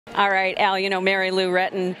All right, Al, you know, Mary Lou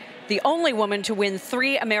Retton, the only woman to win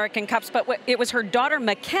 3 American Cups, but it was her daughter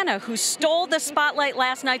McKenna who stole the spotlight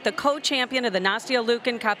last night, the co-champion of the Nastia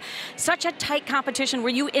Liukin Cup. Such a tight competition. Were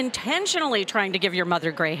you intentionally trying to give your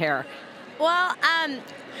mother gray hair? Well,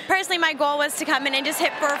 personally, my goal was to come in and just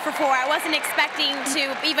hit for 4. I wasn't expecting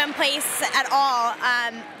to even place at all,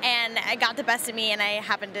 and it got the best of me, and I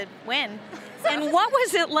happened to win. And what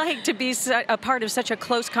was it like to be a part of such a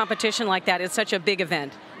close competition like that? It's such a big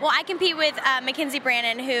event. Well, I compete with Mackenzie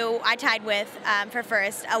Brannon, who I tied with for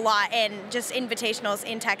first a lot in just invitationals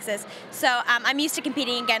in Texas. So I'm used to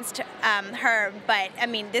competing against her, but I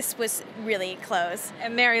mean, this was really close.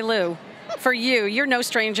 And Mary Lou, for you, you're no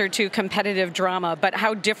stranger to competitive drama, but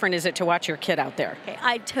how different is it to watch your kid out there? Okay,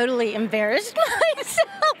 I totally embarrassed myself.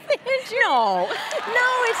 No. No,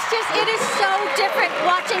 it's just, it is so different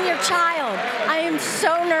watching your child. I am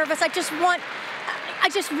so nervous. I just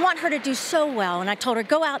want her to do so well. And I told her,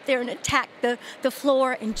 go out there and attack the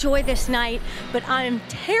floor, enjoy this night. But I'm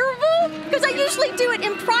terrible because I usually do it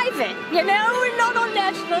in private, you know, and not on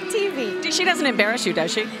national TV. She doesn't embarrass you,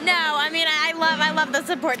 does she? No, I mean, I love the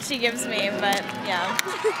support she gives me, but yeah.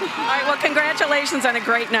 All right, well, congratulations on a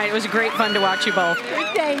great night. It was great fun to watch you both.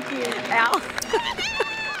 Thank you. Al?